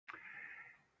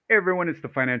Hey everyone, it's the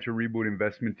Financial Reboot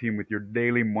investment team with your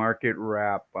daily market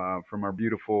wrap from our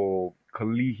beautiful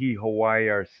Kalihi, Hawaii,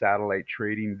 our satellite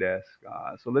trading desk.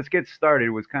 So let's get started. It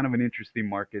was kind of an interesting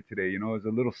market today. It was a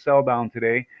little sell down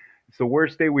today. It's the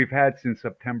worst day we've had since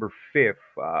September 5th,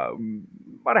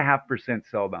 about a 0.5%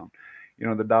 sell down.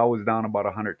 The Dow was down about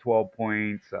 112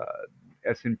 points,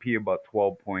 S&P about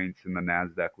 12 points, and the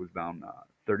Nasdaq was down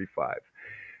 35.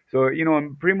 So,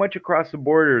 I'm pretty much across the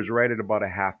border is right at about a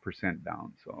 0.5%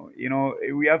 down. So,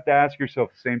 we have to ask yourself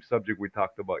the same subject we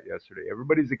talked about yesterday.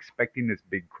 Everybody's expecting this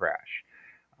big crash.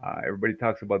 Everybody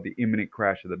talks about the imminent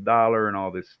crash of the dollar and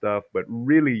all this stuff, but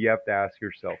really you have to ask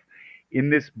yourself, in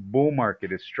this bull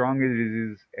market, as strong as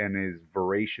it is and as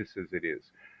voracious as it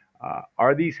is,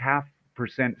 are these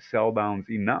 0.5% sell downs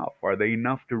enough? Are they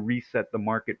enough to reset the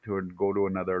market to go to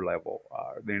another level?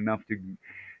 Are they enough to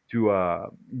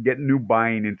get new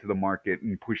buying into the market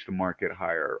and push the market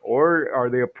higher, or are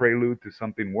they a prelude to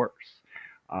something worse?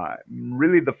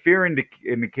 Really, the fear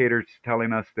indicators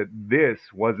telling us that this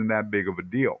wasn't that big of a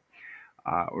deal.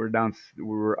 We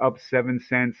were up 7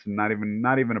 cents, not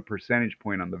even a percentage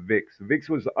point on the VIX. The VIX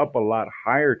was up a lot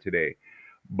higher today,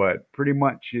 but pretty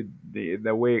much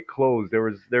the way it closed, there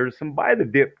was some buy the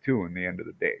dip too in the end of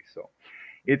the day. So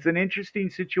it's an interesting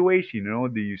situation.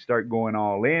 Do you start going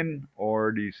all in,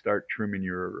 or do you start trimming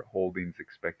your holdings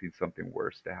expecting something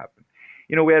worse to happen?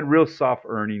 We had real soft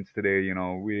earnings today.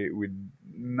 We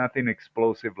nothing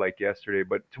explosive like yesterday,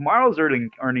 but tomorrow's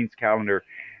earnings calendar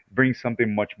brings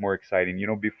something much more exciting.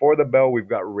 Before the bell, we've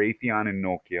got Raytheon and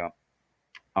Nokia,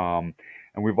 um,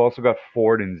 and we've also got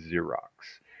Ford and Xerox.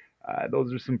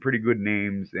 Those are some pretty good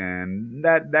names, and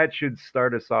that should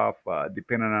start us off.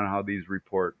 Depending on how these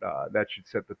report, that should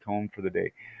set the tone for the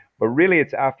day. But really,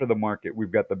 it's after the market.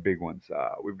 We've got the big ones.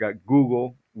 We've got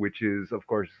Google, which is, of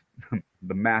course,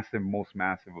 the most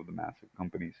massive of the massive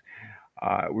companies.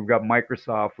 We've got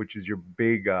Microsoft, which is your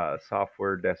big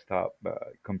software desktop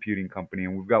computing company,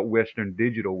 and we've got Western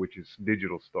Digital, which is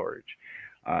digital storage.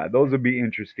 Those will be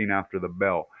interesting after the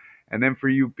bell. And then for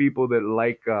you people that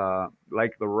like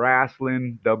the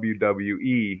wrestling,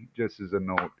 WWE, just as a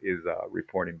note, is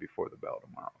reporting before the bell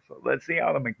tomorrow. So let's see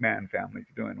how the McMahon family's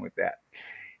doing with that.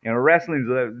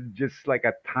 Wrestling's just like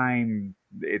a time.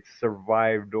 It's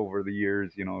survived over the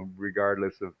years,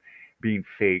 regardless of being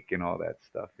fake and all that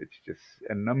stuff. It's just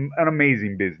an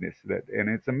amazing business and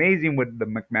it's amazing what the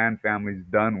McMahon family's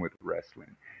done with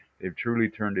wrestling. They've truly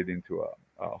turned it into a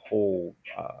whole,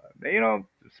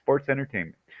 sports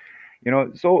entertainment.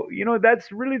 So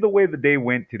that's really the way the day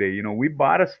went today. We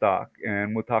bought a stock,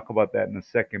 and we'll talk about that in a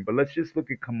second. But let's just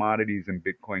look at commodities and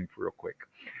Bitcoin for real quick.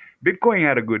 Bitcoin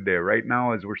had a good day. Right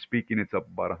now, as we're speaking, it's up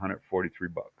about 143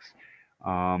 bucks.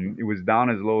 It was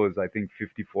down as low as I think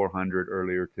 5,400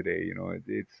 earlier today.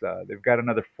 They've got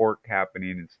another fork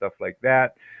happening and stuff like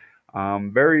that.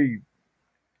 Very,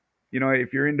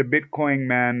 if you're into Bitcoin,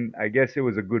 man, I guess it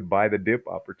was a good buy the dip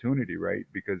opportunity, right?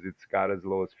 Because it's got as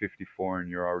low as 54 and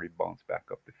you're already bounced back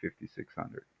up to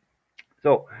 5,600.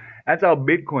 So that's how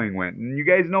Bitcoin went. And you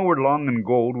guys know we're long in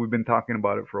gold. We've been talking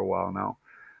about it for a while now.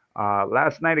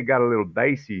 Last night it got a little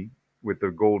dicey with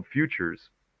the gold futures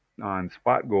on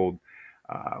spot gold.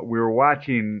 We were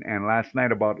watching, and last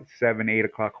night about 7, 8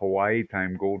 o'clock Hawaii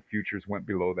time, gold futures went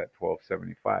below that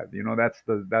 1275.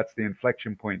 That's the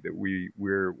inflection point that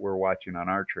we're watching on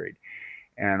our trade,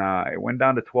 and it went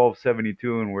down to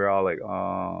 1272, and we're all like,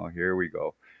 oh, here we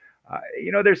go.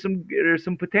 There's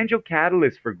some potential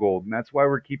catalysts for gold, and that's why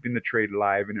we're keeping the trade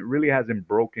live. And it really hasn't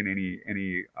broken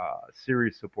any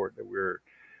serious support that we're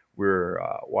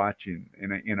watching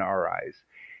in our eyes.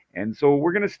 And so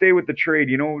we're going to stay with the trade.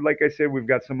 Like I said, we've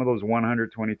got some of those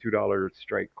 $122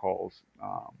 strike calls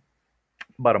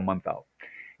about a month out.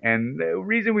 And the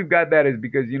reason we've got that is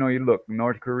because, you look,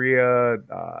 North Korea,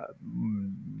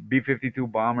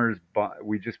 B-52 bombers,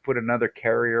 we just put another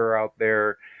carrier out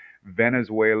there.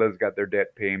 Venezuela's got their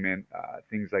debt payment,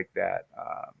 things like that.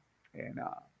 And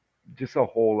just a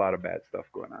whole lot of bad stuff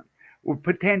going on. Well,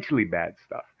 potentially bad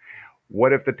stuff.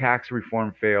 What if the tax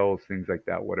reform fails? Things like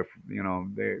that. What if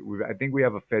I think we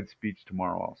have a Fed speech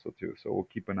tomorrow also too, so we'll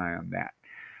keep an eye on that.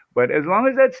 But as long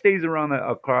as that stays around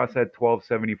across that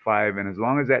 1275, and as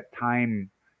long as that time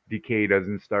decay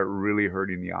doesn't start really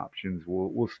hurting the options,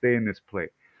 we'll stay in this play,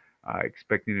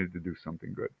 expecting it to do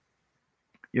something good.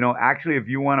 Actually, if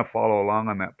you want to follow along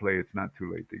on that play, it's not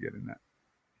too late to get in that.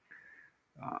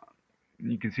 Uh,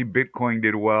 you can see Bitcoin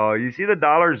did well. You see the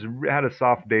dollars had a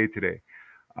soft day today,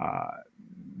 uh,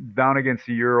 down against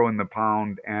the euro and the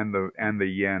pound and the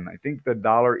yen. I think the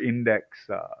dollar index,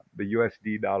 the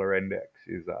USD dollar index,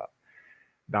 is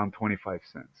down 25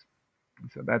 cents.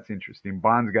 So that's interesting.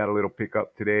 Bonds got a little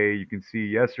pickup today. You can see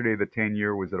yesterday the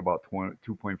 10-year was at about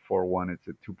 2.41. It's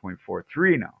at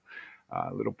 2.43 now.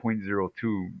 A little zero point zero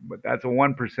 0.02, but that's a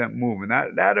 1% move, and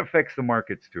that affects the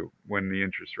markets too when the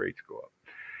interest rates go up.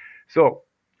 So,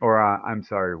 or I'm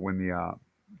sorry, when the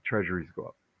treasuries go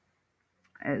up.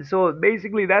 And so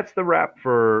basically, that's the wrap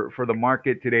for the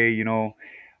market today.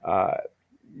 Uh,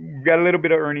 we've got a little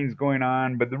bit of earnings going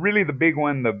on, but really the big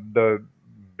one, the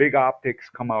big optics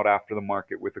come out after the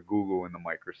market with the Google and the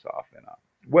Microsoft and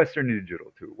Western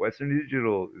Digital too. Western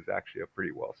Digital is actually a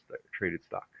pretty well traded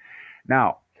stock.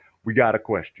 Now, we got a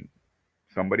question.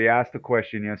 Somebody asked a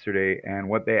question yesterday, and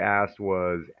what they asked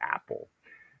was Apple.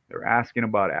 They're asking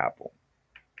about Apple.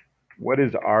 What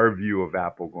is our view of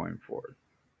Apple going forward?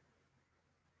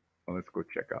 Well, let's go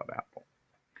check out Apple.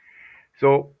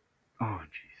 So, oh,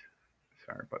 geez.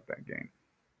 Sorry about that, gang.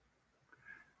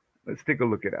 Let's take a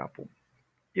look at Apple.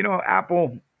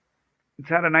 Apple, it's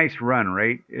had a nice run,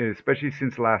 right? Especially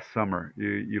since last summer.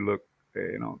 You look,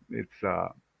 it's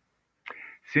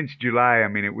since July. I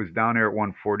mean, it was down there at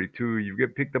 142. You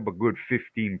get picked up a good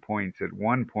 15 points. At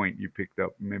one point, you picked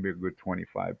up maybe a good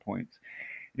 25 points.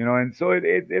 And so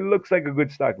it looks like a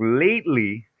good stock.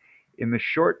 Lately, in the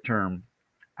short term,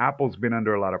 Apple's been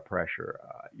under a lot of pressure.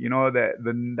 That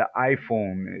the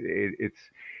iPhone, it's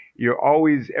you're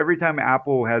always every time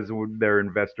Apple has their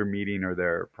investor meeting or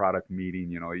their product meeting,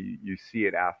 you see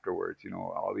it afterwards.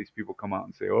 All these people come out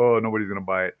and say, "Oh, nobody's gonna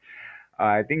buy it."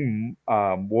 I think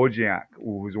Wozniak,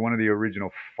 who was one of the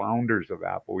original founders of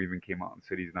Apple, even came out and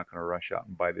said he's not going to rush out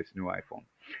and buy this new iPhone.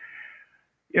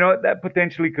 That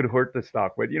potentially could hurt the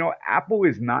stock. But, Apple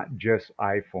is not just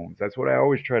iPhones. That's what I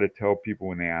always try to tell people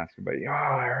when they ask about, oh,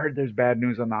 I heard there's bad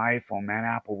news on the iPhone, man.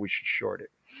 Apple, we should short it.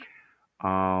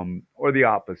 Or the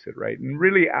opposite, right? And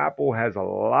really, Apple has a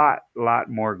lot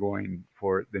more going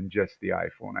for it than just the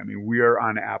iPhone. I mean, we are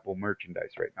on Apple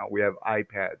merchandise right now. We have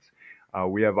iPads,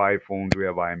 we have iPhones, we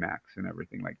have iMacs, and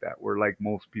everything like that. We're like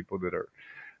most people that are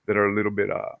a little bit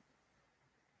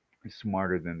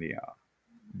smarter than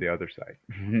the other side.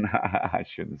 I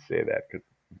shouldn't say that,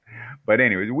 but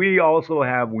anyways, we also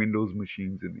have Windows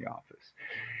machines in the office.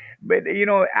 But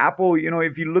Apple,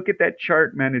 if you look at that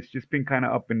chart, man, it's just been kind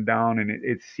of up and down, and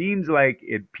it seems like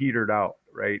it petered out,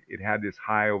 right? It had this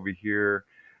high over here,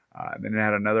 then it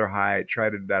had another high. It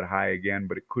tried that high again,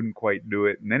 but it couldn't quite do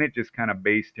it, and then it just kind of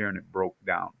based here and it broke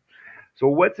down. So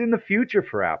what's in the future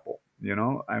for Apple?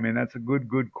 I mean, that's a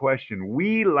good question.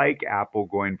 We like Apple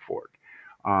going forward.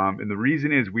 And the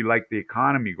reason is we like the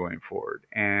economy going forward.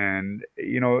 And,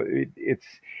 it's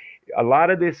a lot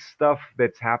of this stuff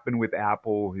that's happened with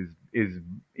Apple is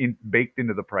baked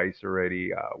into the price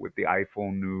already with the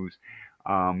iPhone news.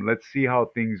 Let's see how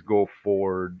things go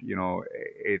forward.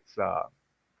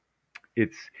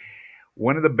 It's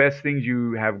one of the best things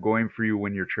you have going for you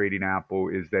when you're trading Apple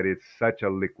is that it's such a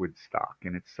liquid stock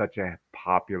and it's such a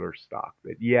popular stock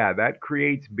that, yeah, that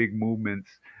creates big movements,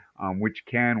 which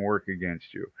can work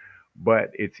against you.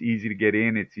 But it's easy to get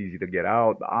in, it's easy to get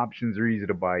out. The options are easy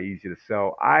to buy, easy to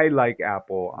sell. I like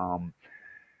Apple.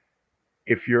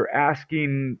 If you're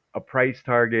asking a price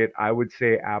target, I would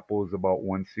say Apple is about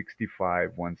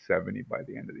 165, 170 by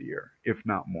the end of the year, if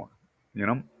not more. You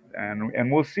know,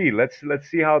 and we'll see. Let's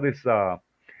see how this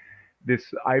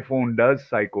iPhone does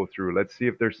cycle through. Let's see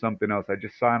if there's something else. I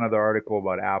just saw another article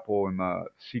about Apple and the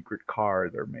secret car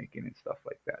they're making and stuff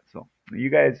like that. So you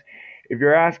guys, if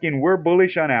you're asking, we're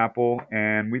bullish on Apple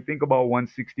and we think about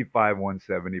 165,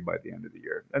 170 by the end of the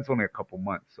year. That's only a couple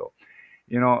months. So,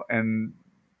 and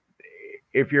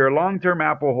if you're a long-term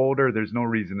Apple holder, there's no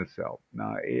reason to sell.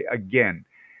 Now, again,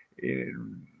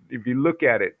 if you look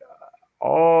at it,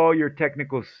 all your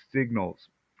technical signals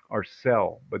are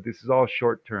sell, but this is all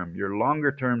short term. Your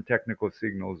longer term technical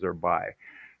signals are buy.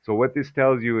 So what this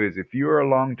tells you is if you're a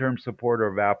long term supporter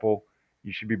of Apple,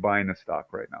 you should be buying the stock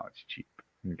right now. It's cheap.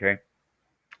 Okay.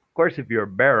 Of course, if you're a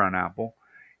bear on Apple,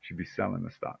 you should be selling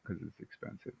the stock because it's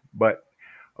expensive. But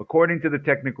according to the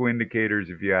technical indicators,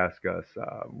 if you ask us,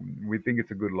 we think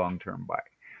it's a good long term buy.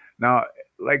 Now,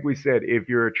 like we said, if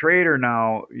you're a trader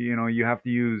now, you have to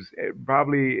use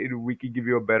probably we could give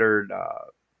you a better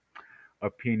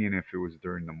opinion if it was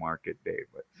during the market day.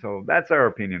 But so that's our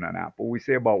opinion on Apple. We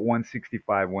say about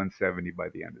 165, 170 by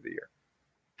the end of the year.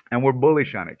 And we're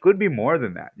bullish on it. Could be more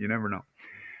than that. You never know.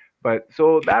 But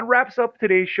so that wraps up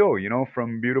today's show,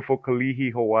 from beautiful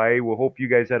Kalihi, Hawaii. We hope you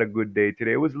guys had a good day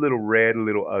today. It was a little red, a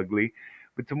little ugly.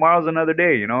 But tomorrow's another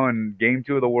day, and game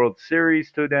two of the World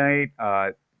Series tonight,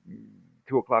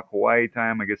 2 o'clock Hawaii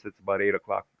time. I guess it's about 8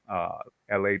 o'clock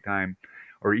LA time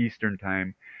or Eastern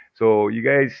time. So you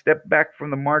guys step back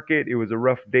from the market. It was a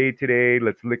rough day today.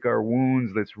 Let's lick our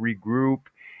wounds. Let's regroup.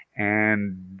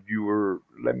 And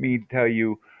let me tell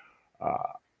you,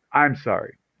 uh, I'm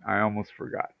sorry. I almost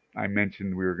forgot. I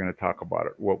mentioned we were going to talk about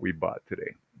it, what we bought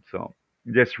today. So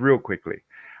just real quickly,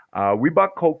 we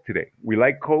bought Coke today. We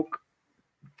like Coke.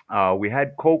 We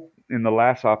had Coke in the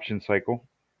last option cycle,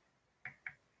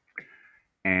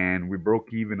 and we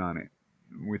broke even on it.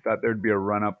 We thought there'd be a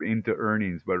run up into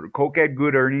earnings, but Coke had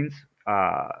good earnings.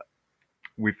 Uh,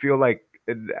 we feel like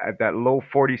at that low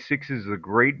 46 is a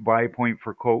great buy point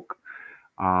for Coke.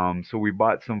 So we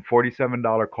bought some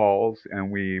 $47 calls, and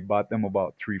we bought them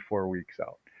about 3, 4 weeks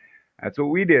out. That's what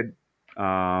we did.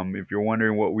 If you're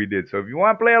wondering what we did. So if you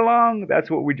want to play along,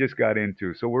 that's what we just got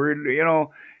into. So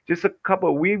just a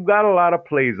couple. We've got a lot of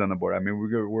plays on the board. I mean,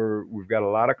 we've got a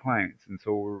lot of clients, and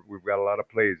so we've got a lot of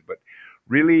plays. But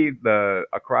really, the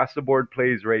across the board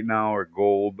plays right now are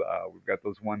gold. We've got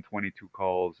those 122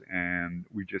 calls, and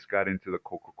we just got into the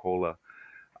Coca-Cola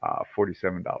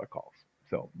 $47 calls.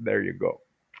 So there you go.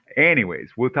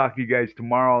 Anyways, we'll talk to you guys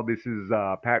tomorrow. This is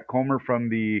Pat Comer from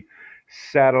the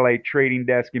Satellite Trading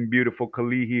Desk in beautiful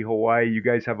Kalihi, Hawaii. You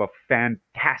guys have a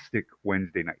fantastic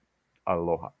Wednesday night.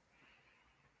 Aloha.